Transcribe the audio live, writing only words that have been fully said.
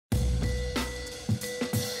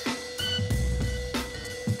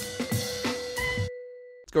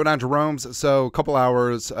Go down to Jerome's. So a couple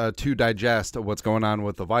hours to digest what's going on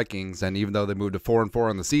with the Vikings. And even though they moved to 4-4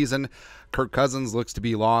 in the season, Kirk Cousins looks to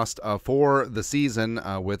be lost for the season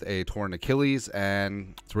with a torn Achilles.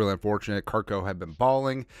 And it's really unfortunate. Kirko had been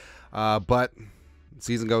balling, but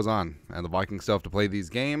season goes on, and the Vikings still have to play these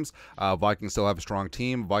games. Vikings still have a strong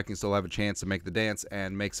team. Vikings still have a chance to make the dance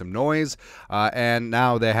and make some noise. And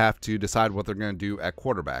now they have to decide what they're going to do at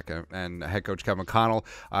quarterback. And head coach Kevin O'Connell,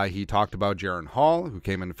 he talked about Jaren Hall, who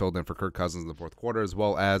came in and filled in for Kirk Cousins in the fourth quarter, as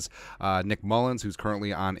well as Nick Mullins, who's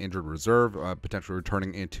currently on injured reserve, potentially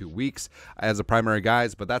returning in 2 weeks as the primary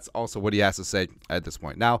guys. But that's also what he has to say at this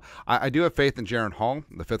point. Now, I do have faith in Jaren Hall,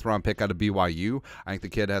 the fifth-round pick out of BYU. I think the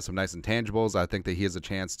kid has some nice intangibles. I think that he has a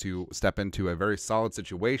chance to step into a very solid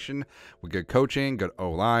situation with good coaching, good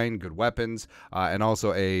O-line, good weapons, and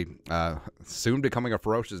also a soon becoming a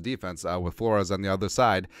ferocious defense with Flores on the other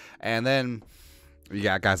side. And then you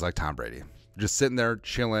got guys like Tom Brady just sitting there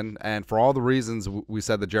chilling. And for all the reasons we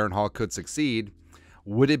said that Jaren Hall could succeed,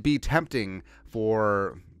 would it be tempting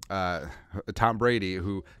for Tom Brady,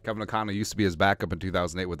 who Kevin O'Connell used to be his backup in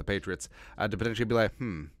 2008 with the Patriots, to potentially be like,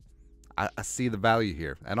 I see the value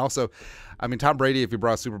here? And also, I mean, Tom Brady, if he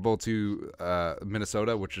brought a Super Bowl to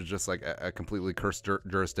Minnesota, which is just like a completely cursed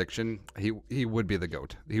jurisdiction, he would be the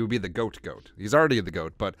GOAT. He would be the GOAT. He's already the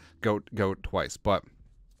GOAT, but GOAT twice. But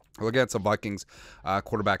look at some Vikings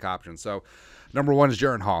quarterback options. So number one is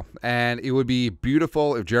Jaren Hall, and it would be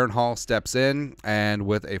beautiful if Jaren Hall steps in and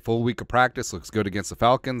with a full week of practice looks good against the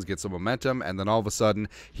Falcons, gets some momentum, and then all of a sudden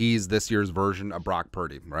he's this year's version of Brock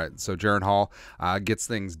Purdy, right? So Jaren Hall gets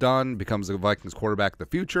things done, becomes the Vikings quarterback of the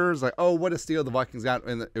future. It's like, oh, what a steal the Vikings got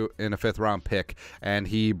in a fifth-round pick, and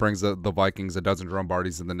he brings the Vikings a dozen Jerome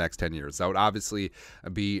Bardys in the next 10 years. That would obviously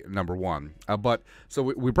be number one. But so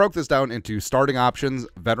we broke this down into starting options,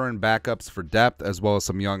 veteran backups for depth, as well as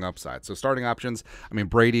some young upside. So starting options, I mean,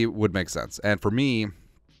 Brady would make sense. And for me,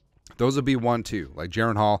 those would be 1, 2, like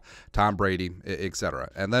Jaren Hall, Tom Brady,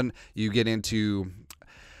 etc. And then you get into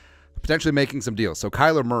potentially making some deals. So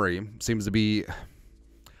Kyler Murray seems to be,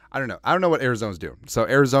 I don't know what Arizona's doing. So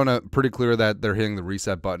Arizona, pretty clear that they're hitting the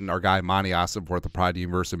reset button. Our guy, Monty Ossenforth, the Pride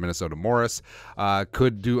University of Minnesota Morris,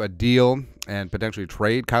 could do a deal and potentially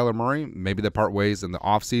trade Kyler Murray. Maybe they part ways in the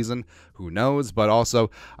offseason. Who knows? But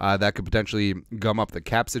also, that could potentially gum up the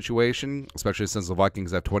cap situation, especially since the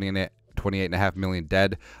Vikings have $28.5 million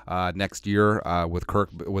dead next year with Kirk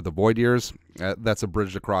with the void years. That's a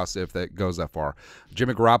bridge to cross if that goes that far.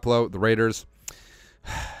 Jimmy Garoppolo, the Raiders.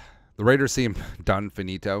 The Raiders seem done,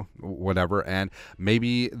 finito, whatever, and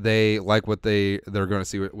maybe they like what they're going to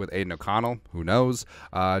see with Aiden O'Connell. Who knows?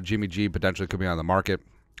 Jimmy G potentially could be on the market.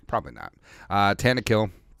 Probably not.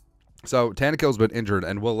 Tannehill. So Tannehill's been injured,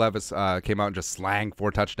 and Will Levis came out and just slanged 4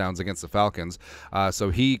 touchdowns against the Falcons. So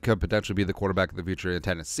he could potentially be the quarterback of the future in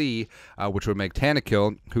Tennessee, which would make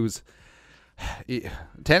Tannehill,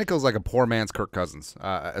 Tannehill's like a poor man's Kirk Cousins,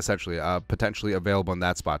 essentially, potentially available in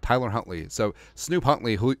that spot. Tyler Huntley. So Snoop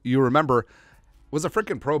Huntley, who you remember was a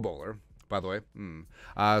freaking Pro Bowler, by the way.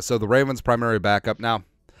 So the Ravens' primary backup. Now,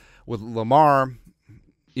 with Lamar,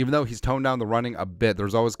 even though he's toned down the running a bit,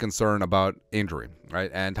 there's always concern about injury,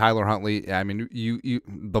 right? And Tyler Huntley, I mean,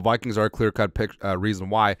 the Vikings are a clear-cut reason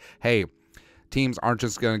why, hey, teams aren't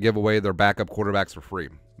just going to give away their backup quarterbacks for free.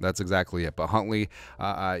 That's exactly it. But Huntley,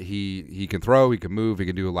 he can throw, he can move, he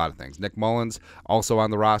can do a lot of things. Nick Mullins, also on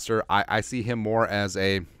the roster. I see him more as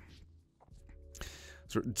a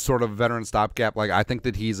sort of veteran stopgap. Like, I think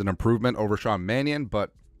that he's an improvement over Sean Mannion,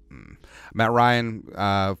 but Matt Ryan,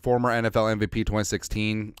 former NFL MVP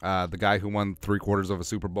 2016, the guy who won 3/4 of a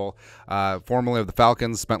Super Bowl, formerly of the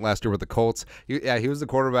Falcons, spent last year with the Colts. He was the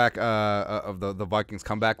quarterback of the Vikings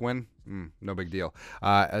comeback win. No big deal.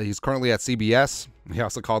 He's currently at CBS. He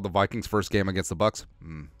also called the Vikings' first game against the Bucs.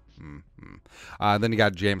 Then you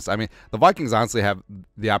got Jameis. I mean, the Vikings honestly have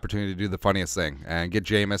the opportunity to do the funniest thing and get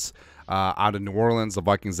Jameis out of New Orleans. The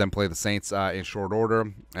Vikings then play the Saints in short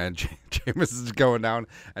order, and Jameis is going down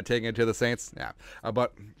and taking it to the Saints. Yeah,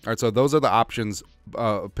 but all right. So those are the options,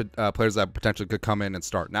 players that potentially could come in and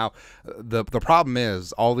start. Now, the problem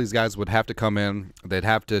is all these guys would have to come in. They'd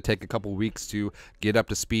have to take a couple weeks to get up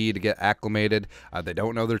to speed, to get acclimated. They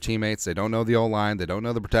don't know their teammates. They don't know the O-line. They don't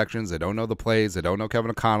know the protections. They don't know the plays. They don't know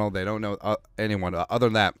Kevin O'Connell. They don't know anyone. Other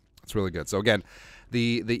than that, it's really good. So again,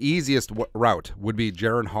 the easiest route would be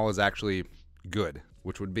Jaren Hall is actually good,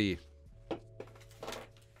 which would be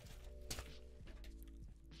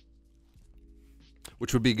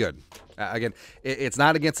good. Again, it's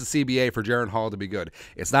not against the CBA for Jaren Hall to be good.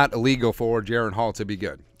 It's not illegal for Jaren Hall to be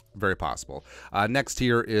good. very possible. Next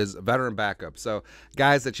tier is veteran backup. So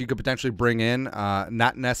guys that you could potentially bring in,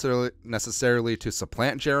 not necessarily to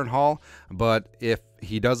supplant Jaren Hall, but if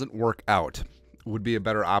he doesn't work out, would be a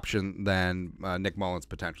better option than Nick Mullins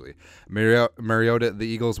potentially. Mariota, the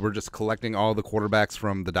Eagles, were just collecting all the quarterbacks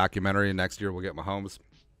from the documentary. Next year we'll get Mahomes.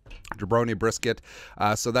 Jabroni Brisket.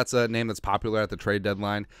 So that's a name that's popular at the trade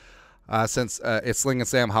deadline since it's Sling and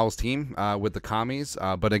Sam Howell's team with the commies.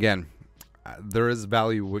 But again, there is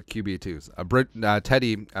value with QB2s.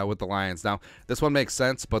 Teddy with the Lions. Now, this one makes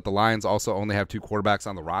sense, but the Lions also only have 2 quarterbacks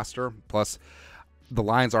on the roster. Plus, the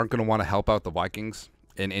Lions aren't going to want to help out the Vikings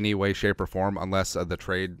in any way, shape, or form unless the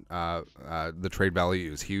trade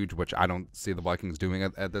value is huge, which I don't see the Vikings doing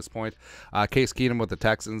at this point. Case Keenum with the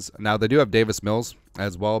Texans. Now, they do have Davis Mills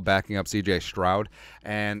as well, backing up C.J. Stroud,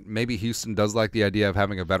 and maybe Houston does like the idea of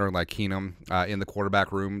having a veteran like Keenum in the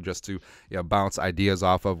quarterback room just to bounce ideas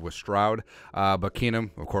off of with Stroud. But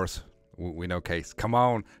Keenum, of course, we know Case. Come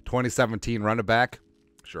on, 2017 running back.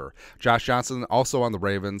 Sure. Josh Johnson also on the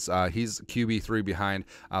Ravens. He's QB3 behind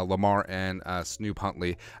Lamar and Snoop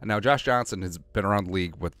Huntley. And now Josh Johnson has been around the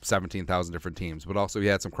league with 17,000 different teams, but also he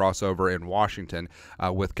had some crossover in Washington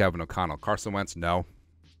with Kevin O'Connell. Carson Wentz, no.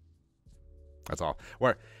 That's all.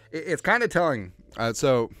 Where it's kind of telling.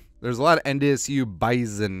 So there's a lot of NDSU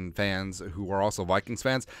Bison fans who are also Vikings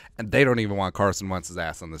fans, and they don't even want Carson Wentz's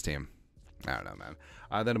ass on this team. I don't know,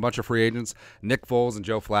 man. Then a bunch of free agents, Nick Foles and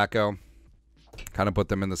Joe Flacco. Kind of put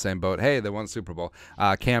them in the same boat. Hey, they won the Super Bowl.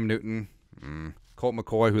 Cam Newton, Colt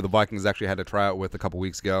McCoy, who the Vikings actually had to try out with a couple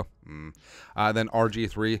weeks ago. Then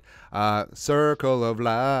RG3, Circle of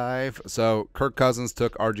Life. So Kirk Cousins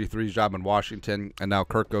took RG3's job in Washington, and now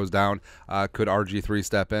Kirk goes down. Could RG3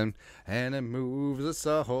 step in? And it moves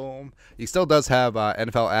us home. He still does have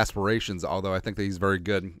NFL aspirations, although I think that he's very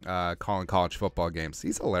good calling college football games.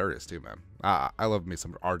 He's hilarious too, man. I love me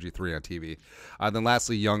some RG3 on TV. Then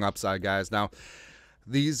lastly, young upside guys. Now,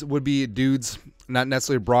 these would be dudes not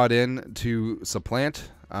necessarily brought in to supplant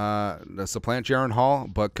Jaren Hall,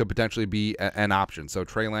 but could potentially be an option. So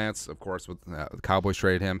Trey Lance, of course, with the Cowboys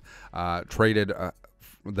traded him, traded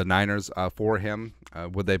the Niners for him.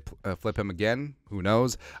 Would they flip him again? Who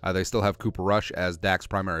knows? They still have Cooper Rush as Dak's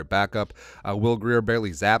primary backup. Will Grier,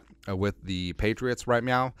 Bailey Zapp with the Patriots right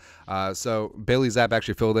now. So Bailey Zapp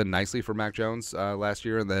actually filled in nicely for Mac Jones last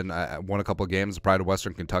year, and then won a couple of games prior to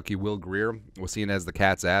Western Kentucky. Will Grier was seen as the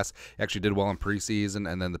cat's ass. He actually did well in preseason,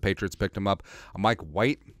 and then the Patriots picked him up. Mike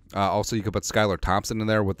White. Also, you could put Skylar Thompson in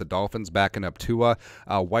there with the Dolphins backing up Tua.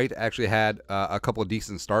 White actually had a couple of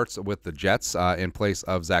decent starts with the Jets in place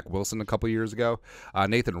of Zach Wilson a couple years ago.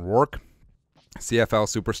 Nathan Rourke, CFL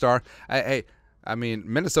superstar. Hey, I mean,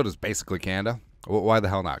 Minnesota's basically Canada. Why the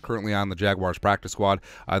hell not? Currently on the Jaguars practice squad.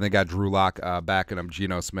 They got Drew Lock backing up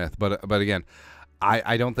Geno Smith. But again,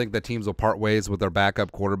 I don't think that teams will part ways with their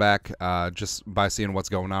backup quarterback just by seeing what's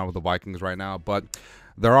going on with the Vikings right now. But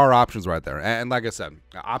there are options right there. And like I said,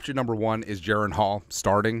 option number 1 is Jaren Hall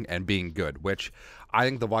starting and being good, which I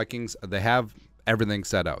think the Vikings, they have everything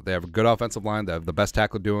set out. They have a good offensive line. They have the best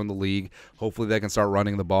tackle duo in the league. Hopefully they can start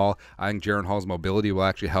running the ball. I think Jaren Hall's mobility will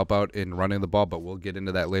actually help out in running the ball, but we'll get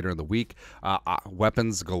into that later in the week.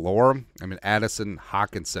 Weapons galore. I mean, Addison,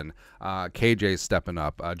 Hawkinson, KJ's stepping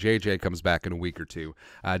up. JJ comes back in a week or two.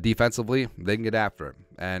 Defensively, they can get after it.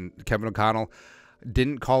 And Kevin O'Connell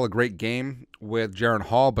didn't call a great game with Jaren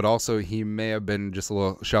Hall, but also he may have been just a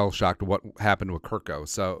little shell-shocked to what happened with Kirko.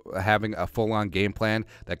 So having a full-on game plan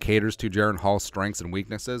that caters to Jaren Hall's strengths and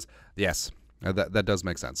weaknesses, yes, that does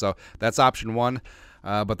make sense. So that's option 1,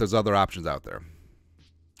 but there's other options out there.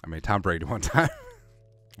 I mean, Tom Brady one time.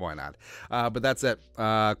 Why not? But that's it.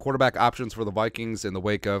 Quarterback options for the Vikings in the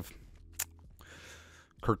wake of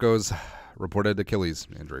Kirko's reported Achilles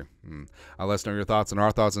injury. Let us know your thoughts and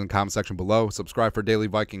our thoughts in the comment section below. Subscribe for daily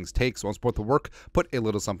Vikings takes. Want to support the work? Put a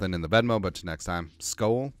little something in the Venmo. But till next time,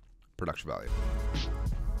 Skol, production value.